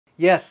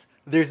Yes,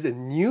 there's a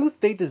new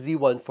Theta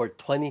Z1 for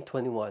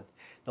 2021.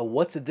 Now,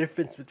 what's the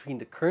difference between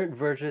the current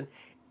version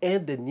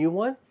and the new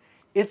one?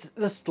 It's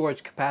the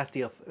storage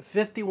capacity of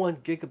 51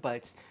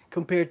 gigabytes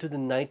compared to the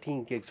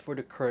 19 gigs for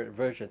the current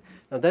version.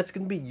 Now, that's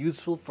going to be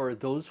useful for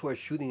those who are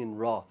shooting in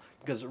RAW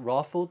because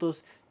RAW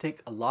photos take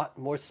a lot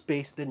more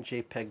space than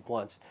JPEG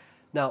ones.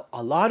 Now,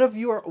 a lot of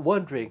you are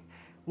wondering,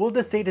 will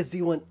the Theta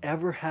Z1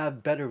 ever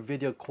have better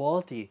video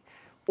quality?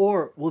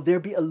 Or will there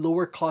be a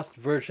lower cost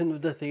version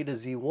of the Theta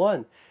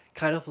Z1?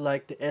 Kind of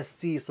like the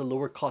SC is the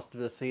lower cost of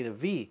the Theta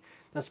V.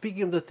 Now,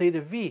 speaking of the Theta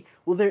V,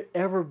 will there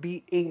ever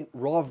be a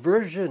RAW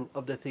version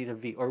of the Theta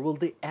V? Or will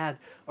they add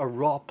a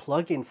RAW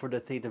plugin for the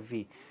Theta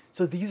V?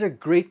 So these are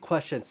great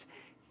questions.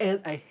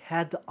 And I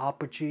had the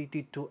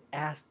opportunity to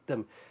ask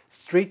them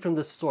straight from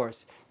the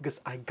source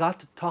because I got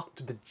to talk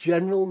to the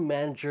general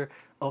manager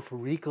of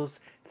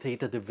Ricoh's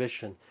Theta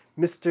division,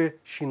 Mr.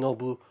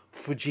 Shinobu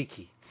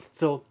Fujiki.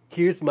 So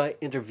here's my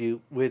interview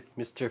with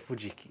Mr.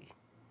 Fujiki.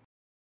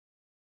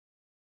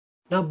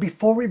 Now,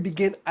 before we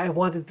begin, I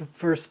wanted to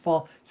first of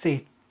all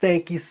say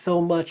thank you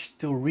so much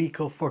to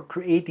Ricoh for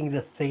creating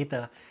the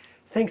Theta.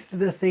 Thanks to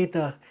the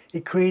Theta,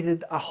 it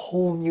created a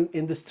whole new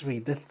industry,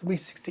 the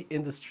 360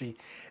 industry.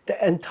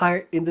 The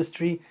entire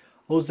industry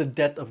owes a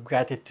debt of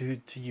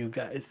gratitude to you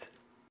guys.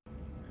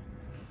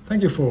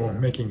 Thank you for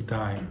making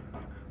time.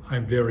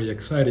 I'm very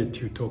excited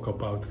to talk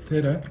about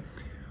Theta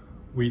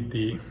with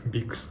the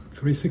big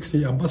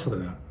 360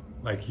 ambassador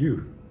like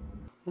you.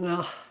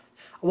 Now,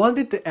 I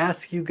wanted to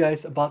ask you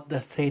guys about the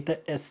Theta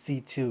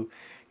SC2.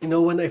 You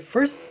know, when I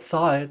first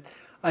saw it,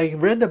 I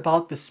read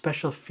about the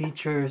special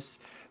features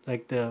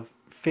like the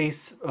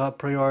face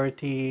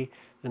priority,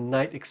 the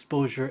night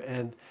exposure,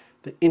 and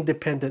the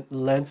independent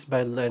lens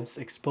by lens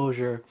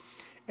exposure.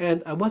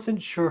 And I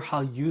wasn't sure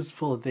how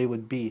useful they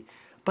would be.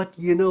 But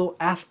you know,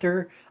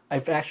 after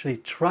I've actually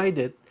tried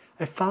it,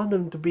 I found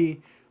them to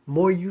be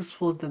more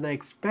useful than I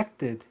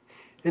expected.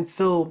 And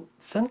so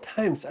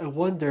sometimes I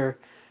wonder,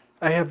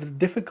 I have a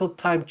difficult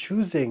time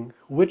choosing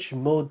which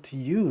mode to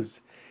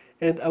use.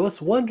 And I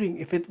was wondering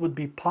if it would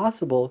be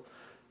possible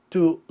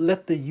to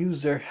let the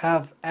user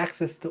have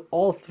access to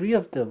all three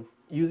of them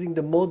using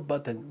the mode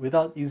button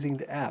without using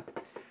the app.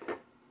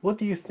 What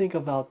do you think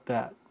about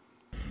that?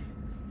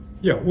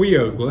 Yeah, we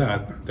are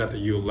glad that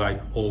you like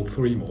all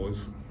three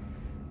modes.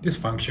 This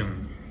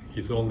function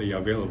is only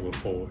available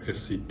for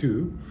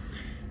SC2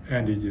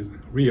 and it is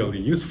really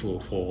useful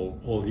for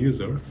all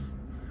users,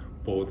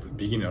 both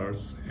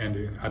beginners and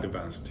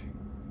advanced.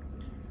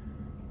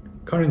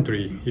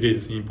 Currently, it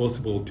is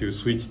impossible to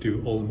switch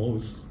to all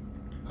modes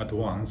at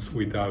once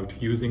without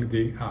using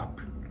the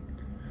app.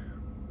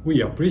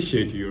 We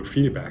appreciate your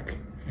feedback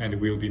and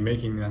will be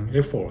making an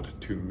effort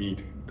to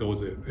meet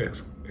those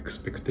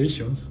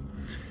expectations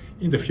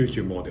in the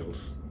future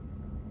models.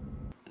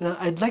 Now,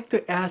 I'd like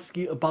to ask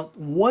you about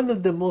one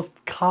of the most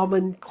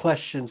common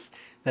questions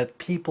that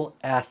people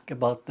ask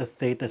about the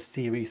Theta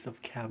series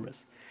of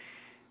cameras.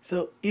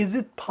 So, is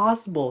it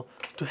possible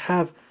to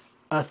have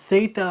a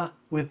Theta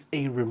with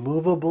a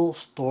removable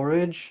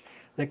storage,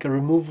 like a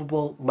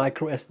removable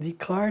micro SD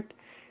card,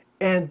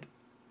 and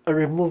a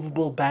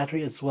removable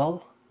battery as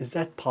well? Is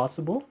that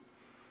possible?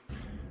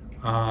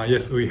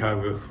 Yes, we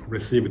have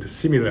received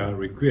similar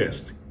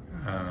requests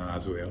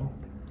as well.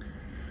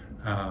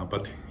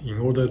 But in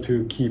order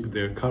to keep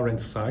the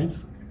current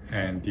size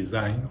and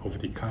design of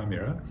the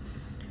camera,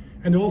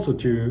 and also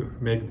to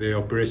make the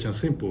operation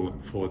simple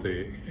for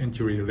the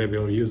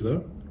entry-level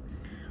user,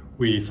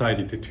 we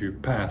decided to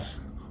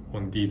pass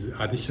on these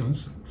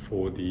additions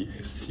for the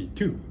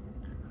SC2.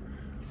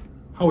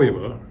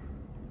 However,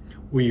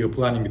 we are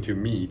planning to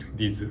meet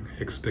this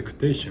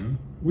expectation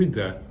with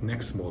the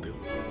next model.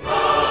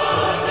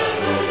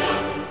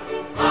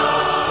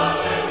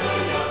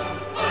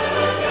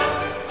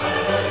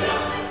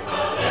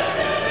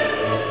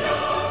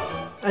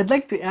 I'd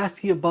like to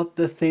ask you about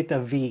the Theta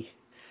V.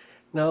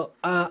 Now,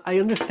 I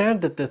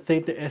understand that the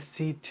Theta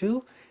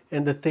SC2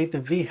 and the Theta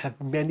V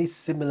have many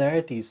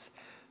similarities,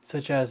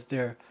 such as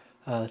their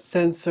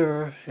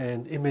sensor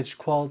and image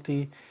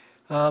quality.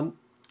 And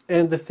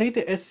the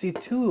Theta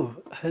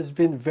SC2 has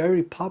been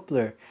very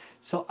popular.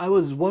 So I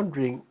was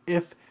wondering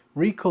if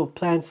Ricoh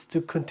plans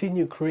to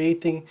continue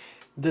creating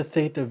the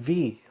Theta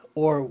V,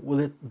 or will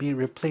it be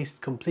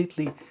replaced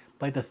completely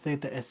by the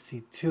Theta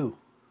SC2?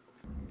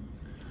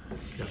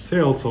 The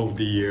sales of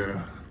the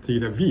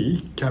Theta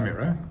V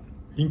camera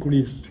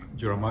increased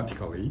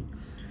dramatically,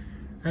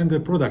 and the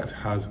product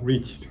has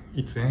reached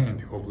its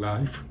end of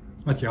life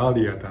much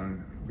earlier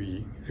than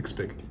we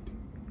expected.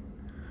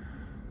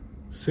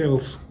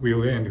 Sales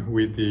will end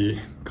with the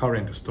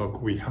current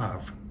stock we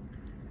have.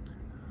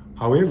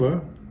 However,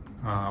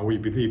 we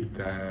believe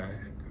that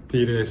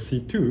Theta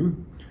SC2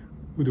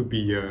 would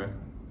be a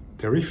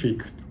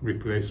terrific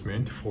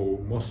replacement for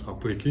most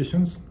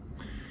applications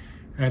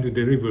and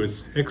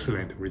delivers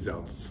excellent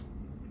results.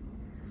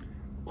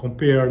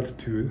 Compared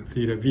to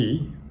Theta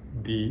V,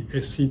 the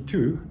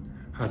SC2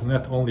 has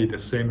not only the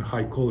same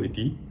high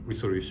quality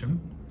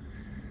resolution,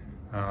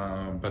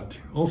 but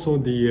also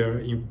the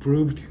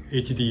improved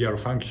HDR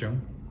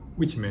function,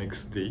 which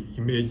makes the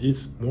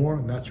images more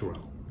natural.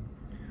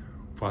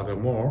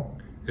 Furthermore,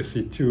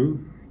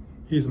 SC2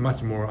 is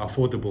much more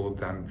affordable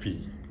than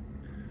V.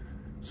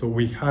 So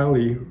we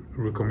highly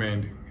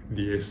recommend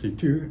the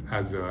SC2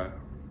 as a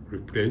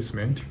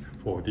replacement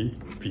for the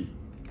V.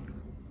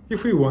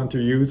 If we want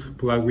to use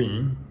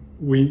plug-in,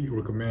 we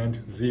recommend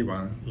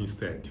Z1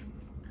 instead.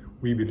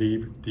 We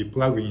believe the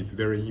plug-in is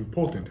very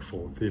important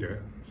for Theta,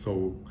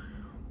 so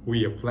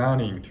we are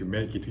planning to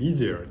make it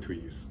easier to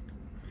use.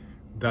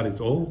 That is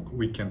all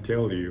we can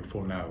tell you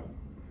for now.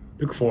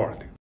 Look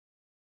forward.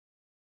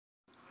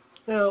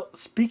 Now,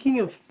 speaking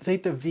of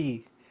Theta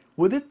V,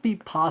 would it be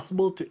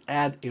possible to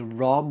add a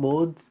RAW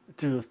mode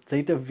to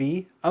Theta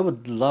V? I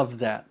would love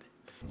that.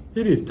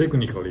 It is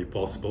technically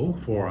possible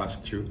for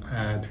us to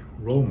add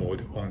RAW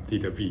mode on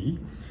Theta V,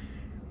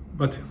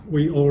 but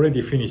we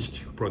already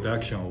finished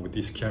production with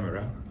this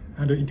camera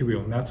and it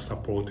will not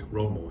support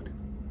RAW mode.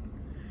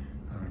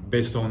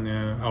 Based on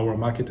our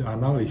market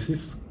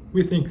analysis,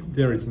 we think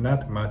there is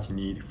not much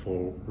need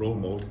for RAW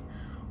mode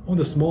on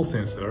the small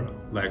sensor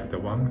like the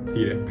one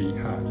Theta V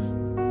has.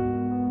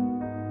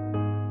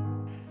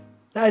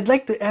 Now, I'd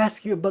like to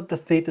ask you about the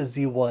Theta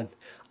Z1.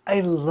 I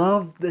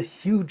love the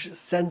huge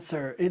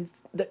sensor.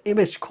 The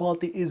image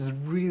quality is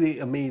really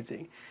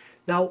amazing.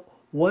 Now,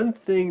 one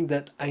thing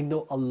that I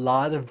know a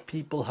lot of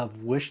people have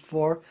wished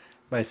for,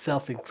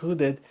 myself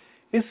included,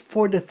 is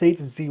for the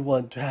Theta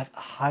Z1 to have a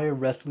higher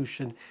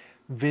resolution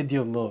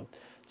video mode,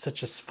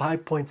 such as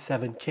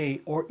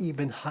 5.7K or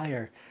even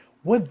higher.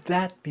 Would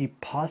that be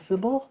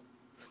possible?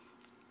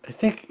 I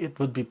think it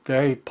would be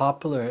very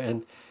popular,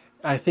 and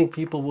I think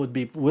people would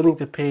be willing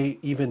to pay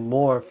even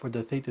more for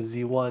the Theta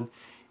Z1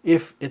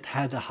 if it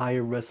had a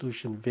higher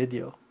resolution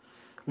video.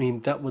 I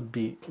mean, that would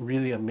be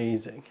really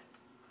amazing.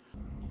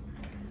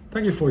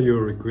 Thank you for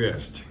your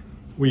request.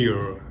 We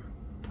are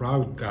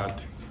proud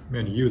that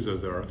many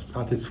users are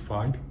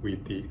satisfied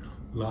with the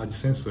large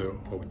sensor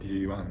of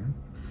the Z1.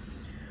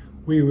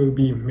 We will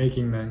be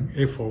making an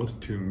effort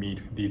to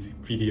meet these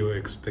video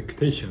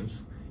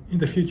expectations in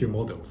the future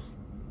models.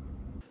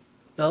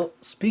 Now,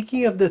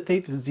 speaking of the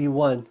Theta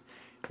Z1,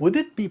 would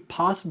it be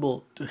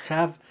possible to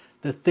have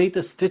the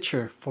Theta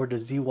Stitcher for the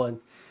Z1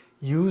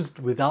 used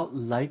without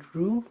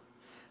Lightroom?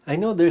 I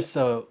know there's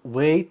a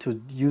way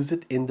to use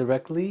it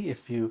indirectly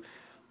if you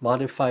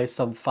modify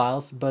some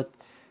files, but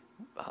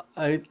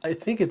I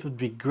think it would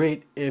be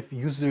great if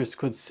users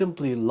could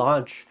simply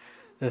launch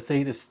the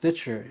Theta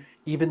Stitcher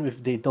even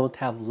if they don't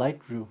have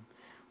Lightroom.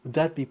 Would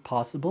that be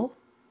possible?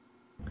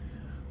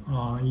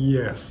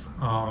 Yes,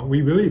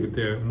 we believe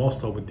that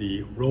most of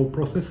the raw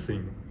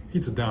processing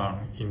is done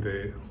in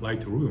the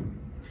Lightroom.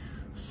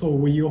 So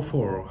we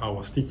offer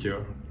our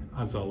Stitcher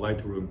as a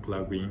Lightroom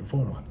plugin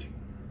format.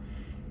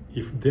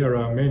 If there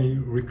are many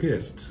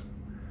requests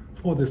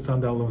for the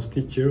standalone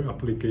Stitcher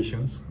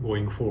applications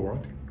going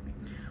forward,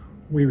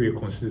 we will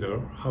consider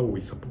how we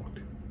support.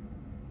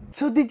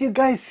 So did you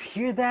guys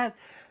hear that?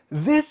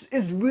 This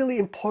is really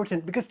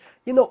important because,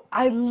 you know,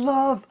 I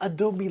love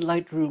Adobe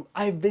Lightroom.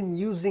 I've been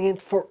using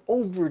it for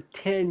over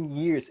 10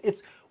 years.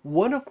 It's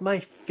one of my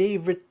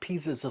favorite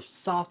pieces of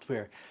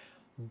software.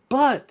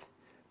 But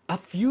a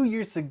few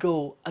years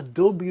ago,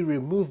 Adobe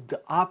removed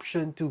the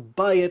option to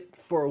buy it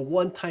for a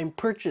one-time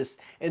purchase.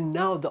 And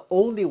now the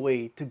only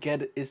way to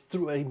get it is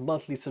through a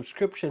monthly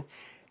subscription.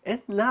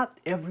 And not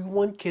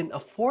everyone can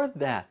afford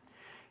that.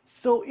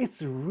 So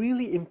it's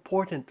really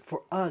important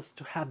for us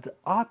to have the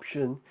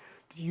option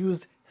to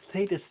use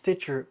Theta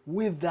Stitcher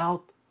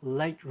without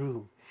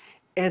Lightroom.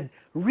 And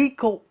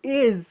Ricoh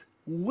is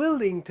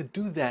willing to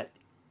do that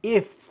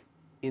if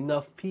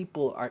enough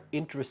people are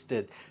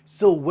interested.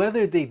 So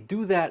whether they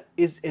do that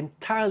is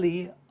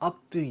entirely up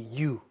to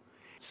you.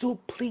 So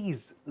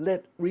please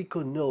let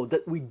Ricoh know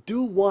that we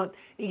do want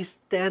a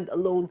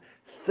standalone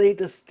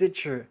Theta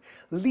Stitcher.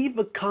 Leave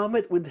a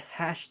comment with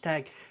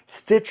hashtag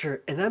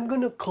Stitcher and I'm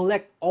going to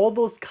collect all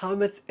those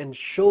comments and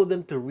show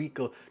them to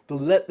Ricoh to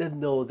let them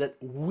know that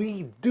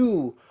we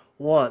do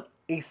want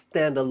a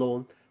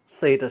standalone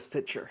Theta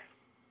Stitcher.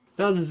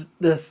 Now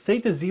the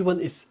Theta Z1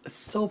 is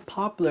so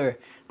popular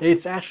that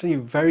it's actually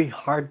very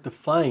hard to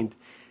find,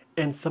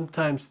 and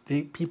sometimes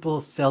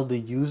people sell the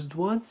used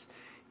ones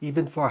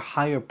even for a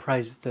higher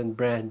price than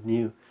brand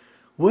new.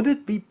 Would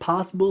it be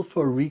possible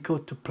for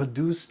Ricoh to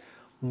produce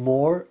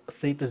more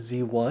Theta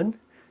Z1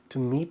 to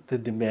meet the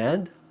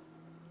demand?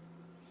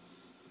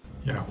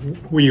 Yeah,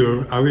 we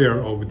are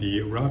aware of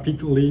the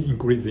rapidly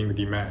increasing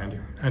demand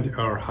and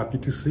are happy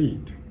to see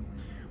it.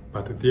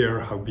 But there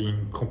have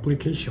been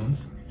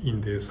complications in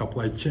the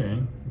supply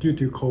chain due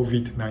to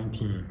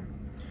COVID-19.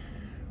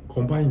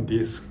 Combine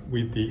this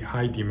with the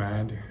high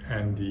demand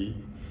and the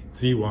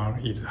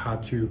Z1 is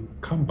hard to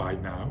come by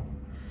now,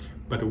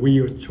 but we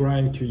are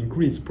trying to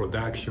increase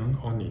production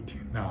on it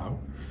now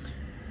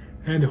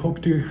and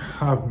hope to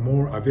have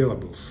more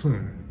available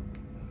soon.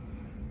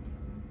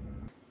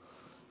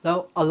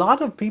 Now, a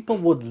lot of people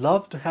would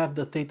love to have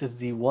the Theta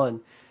Z1,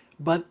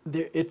 but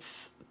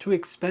it's too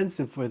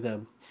expensive for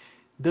them.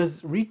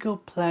 does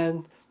Ricoh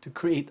plan to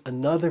create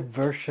another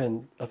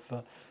version of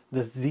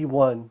the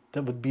Z1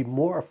 that would be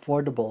more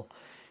affordable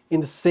in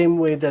the same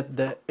way that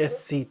the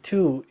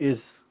SC2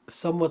 is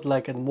somewhat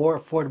like a more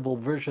affordable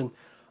version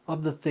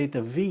of the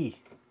Theta V?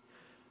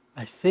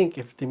 I think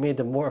if they made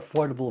a more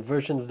affordable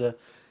version of the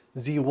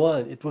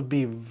Z1, it would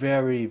be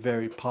very,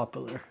 very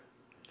popular.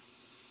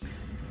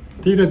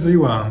 Theta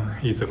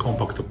Z1 is a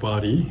compact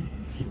body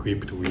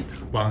equipped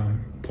with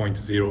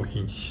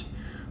 1.0-inch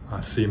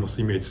CMOS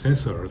image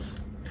sensors,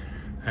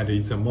 and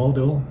is a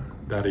model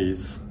that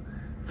is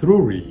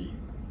thoroughly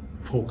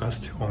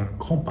focused on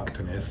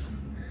compactness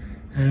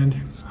and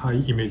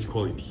high image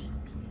quality.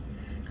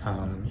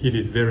 It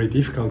is very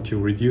difficult to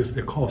reduce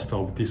the cost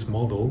of this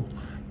model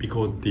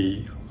because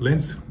the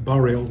lens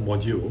barrel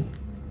module,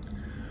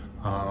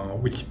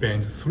 which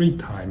bends 3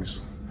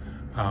 times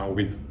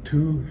with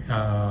two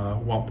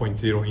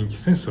 1.0-inch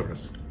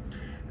sensors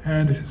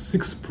and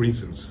 6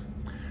 prisms,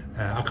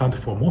 account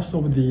for most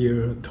of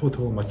the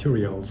total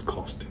materials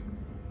cost.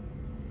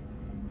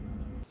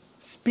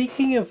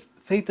 Speaking of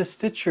Theta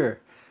Stitcher,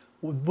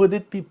 would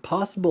it be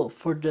possible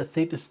for the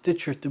Theta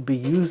Stitcher to be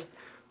used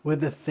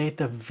with the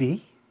Theta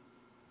V?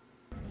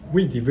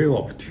 We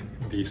developed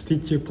the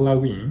Stitcher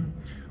plugin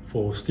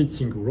for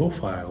stitching raw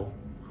file,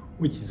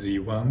 which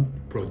Z1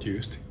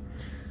 produced,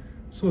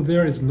 so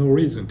there is no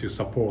reason to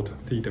support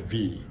Theta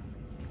V.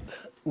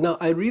 Now,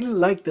 I really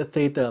like the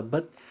Theta,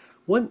 but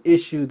one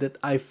issue that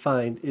I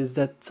find is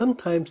that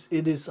sometimes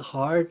it is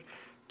hard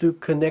to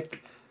connect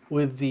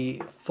with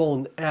the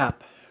phone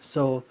app.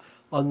 So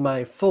on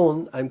my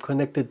phone, I'm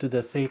connected to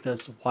the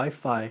Theta's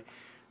Wi-Fi,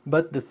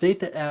 but the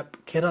Theta app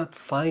cannot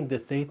find the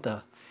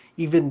Theta,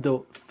 even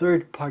though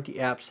third-party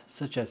apps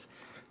such as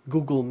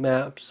Google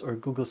Maps or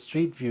Google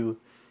Street View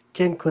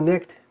can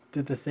connect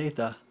to the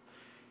Theta.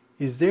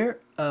 Is there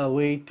a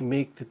way to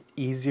make it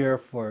easier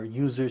for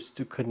users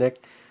to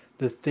connect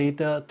the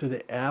Theta to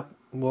the app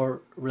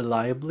more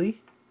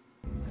reliably?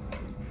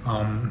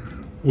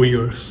 We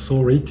are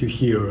sorry to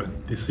hear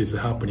this is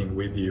happening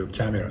with your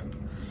camera.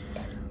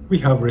 We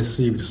have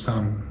received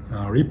some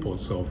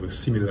reports of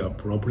similar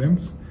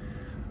problems,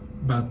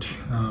 but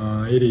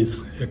it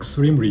is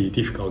extremely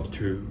difficult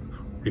to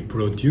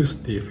reproduce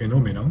the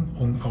phenomenon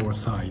on our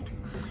side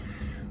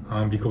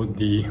because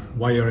the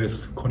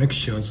wireless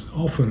connections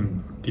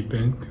often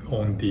depend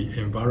on the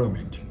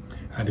environment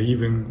and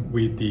even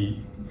with the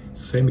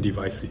same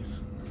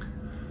devices.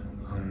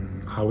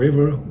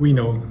 However, we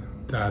know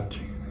that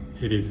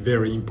it is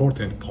very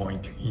important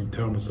point in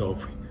terms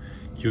of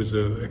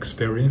user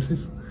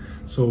experiences,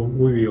 so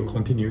we will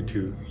continue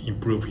to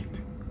improve it.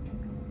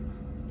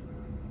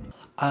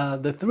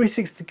 The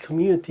 360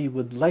 community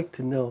would like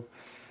to know,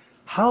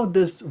 how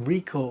does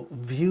Ricoh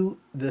view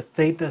the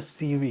Theta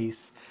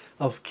series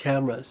of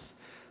cameras?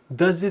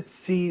 Does it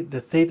see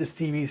the Theta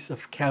series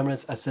of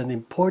cameras as an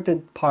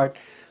important part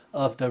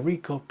of the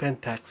Ricoh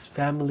Pentax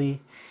family?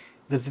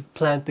 Does it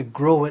plan to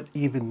grow it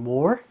even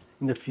more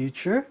in the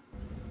future?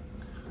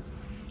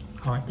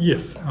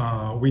 Yes,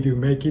 we do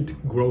make it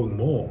grow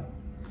more.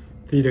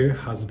 Theta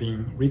has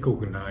been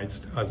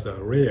recognized as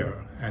a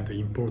rare and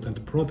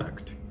important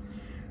product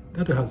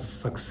that has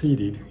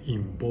succeeded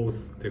in both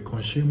the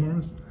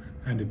consumers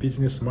and the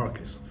business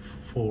markets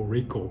for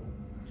Ricoh,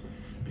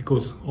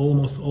 because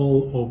almost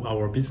all of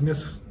our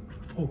business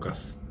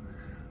focus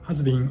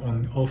has been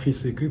on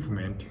office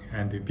equipment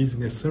and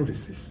business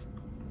services.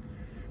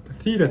 The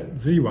Theta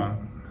Z1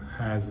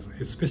 has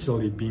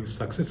especially been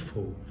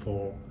successful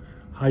for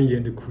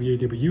high-end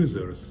creative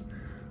users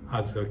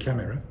as a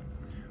camera,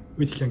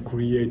 which can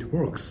create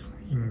works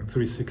in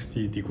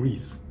 360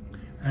 degrees.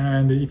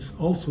 And it's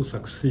also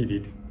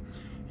succeeded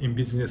in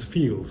business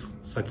fields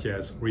such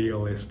as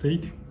real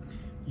estate,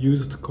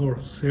 used car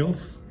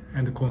sales,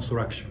 and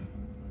construction.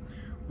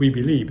 We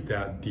believe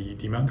that the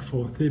demand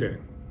for Theta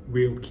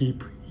will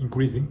keep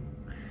increasing,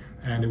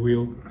 and we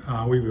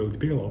will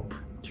develop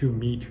to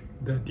meet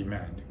the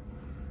demand.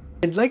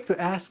 I'd like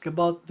to ask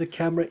about the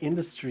camera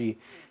industry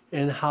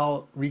and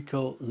how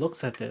Ricoh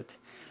looks at it.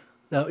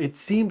 Now, it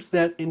seems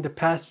that in the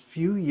past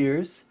few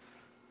years,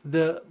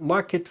 the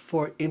market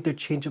for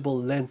interchangeable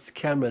lens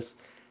cameras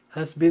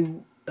has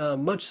been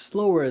much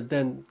slower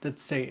than,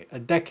 let's say, a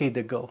decade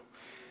ago.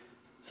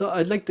 So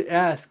I'd like to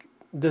ask,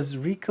 does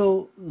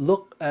Ricoh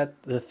look at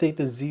the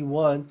Theta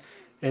Z1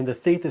 and the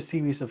Theta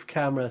series of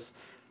cameras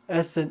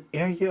as an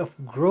area of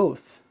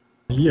growth?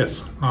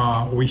 Yes,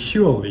 we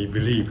surely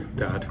believe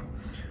that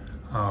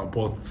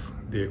both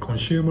the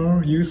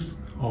consumer use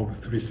of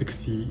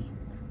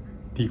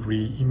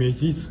 360-degree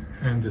images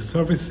and the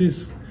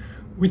services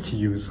which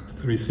use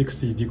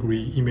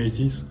 360-degree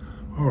images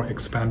are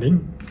expanding,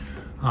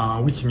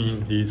 which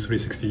means the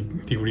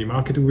 360-degree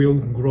market will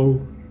grow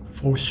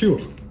for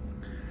sure.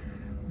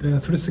 The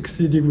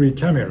 360-degree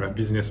camera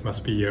business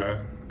must be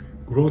a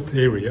growth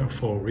area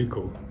for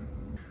Ricoh.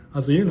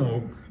 As you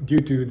know, due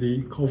to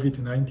the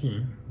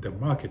COVID-19, the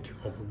market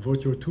of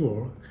virtual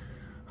tour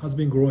has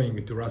been growing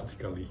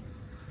drastically.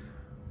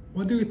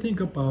 What do you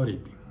think about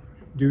it?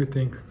 Do you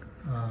think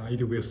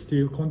it will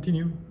still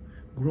continue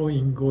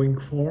growing going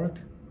forward?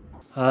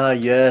 Ah,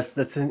 yes,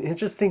 that's an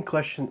interesting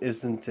question,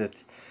 isn't it?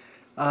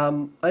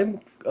 I'm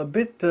a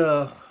bit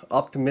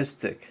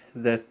optimistic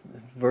that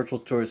virtual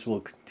tours will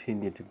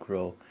continue to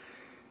grow,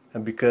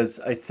 and because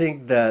I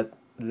think that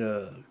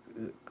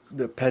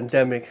the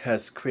pandemic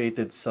has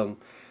created some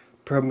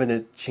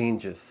permanent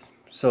changes.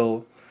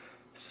 So,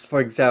 for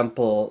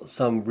example,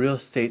 some real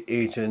estate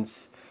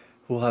agents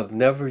who have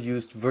never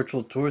used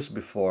virtual tours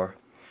before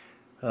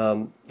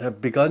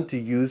have begun to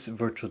use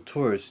virtual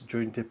tours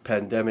during the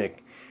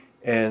pandemic,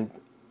 and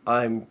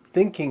I'm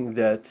thinking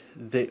that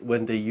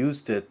when they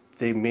used it,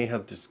 they may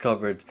have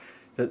discovered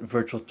that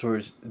virtual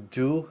tours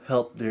do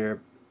help their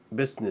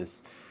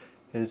business.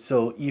 And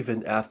so,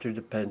 even after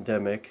the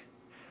pandemic,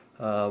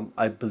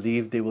 I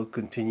believe they will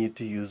continue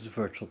to use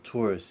virtual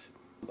tours.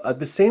 At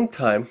the same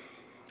time,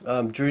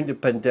 during the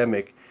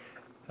pandemic,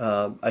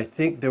 I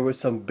think there were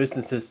some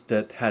businesses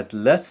that had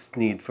less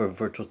need for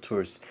virtual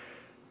tours,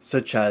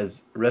 such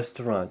as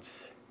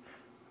restaurants.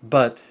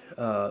 But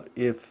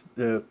if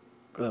the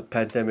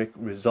pandemic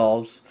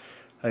resolves,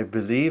 I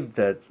believe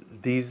that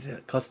these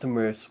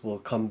customers will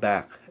come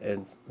back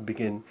and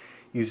begin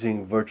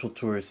using virtual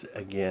tours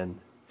again.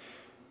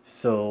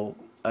 So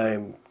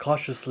I'm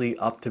cautiously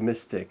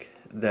optimistic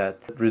that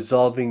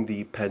resolving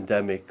the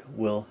pandemic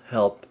will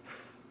help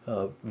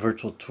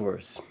virtual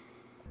tours.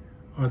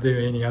 Are there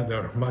any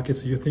other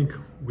markets you think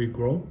will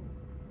grow?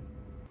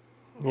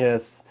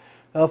 Yes.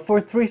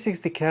 For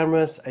 360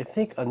 cameras, I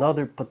think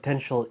another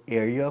potential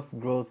area of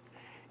growth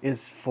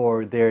is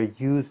for their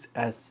use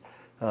as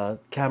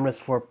cameras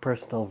for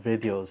personal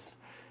videos.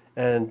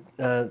 And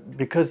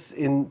because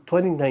in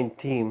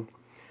 2019,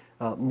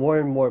 more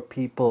and more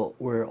people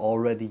were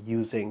already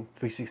using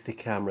 360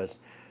 cameras,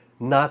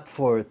 not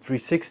for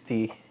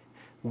 360,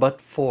 but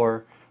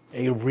for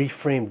a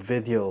reframed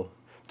video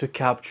to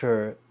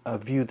capture a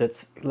view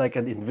that's like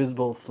an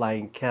invisible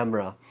flying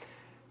camera.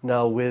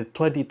 Now, with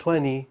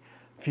 2020,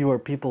 fewer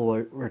people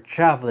were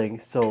traveling,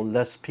 so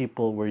less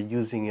people were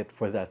using it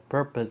for that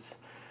purpose.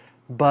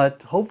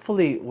 But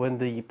hopefully, when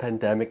the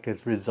pandemic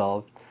is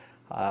resolved,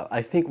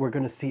 I think we're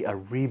going to see a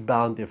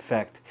rebound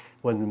effect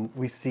when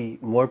we see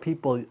more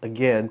people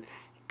again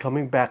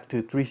coming back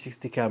to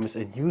 360 cameras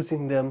and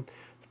using them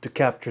to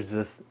capture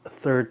this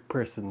third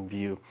person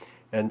view.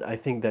 And I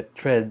think that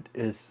trend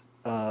is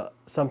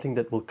something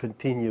that will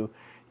continue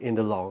in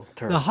the long Now,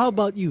 term. how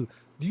about you?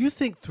 Do you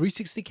think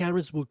 360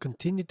 cameras will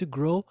continue to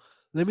grow?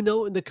 Let me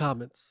know in the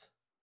comments.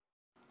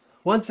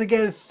 Once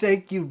again,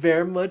 thank you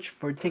very much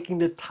for taking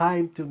the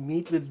time to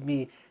meet with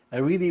me. I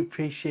really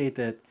appreciate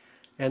it.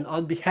 And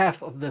on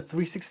behalf of the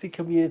 360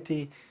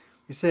 community,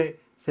 we say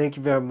thank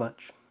you very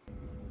much.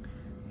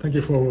 Thank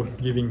you for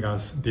giving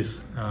us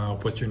this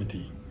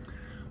opportunity.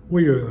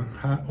 We are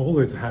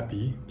always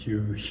happy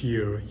to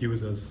hear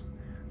users'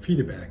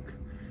 feedback,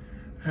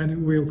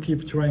 and we'll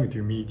keep trying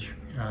to meet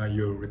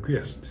your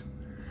requests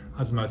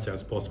as much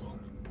as possible.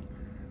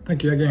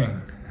 Thank you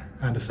again,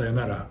 and さよ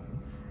なら。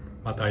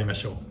また会いま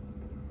しょう。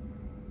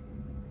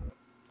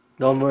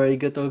どうもあり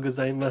がとうご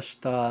ざいまし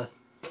た。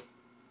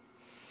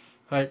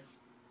Alright,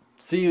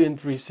 see you in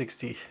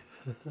 360.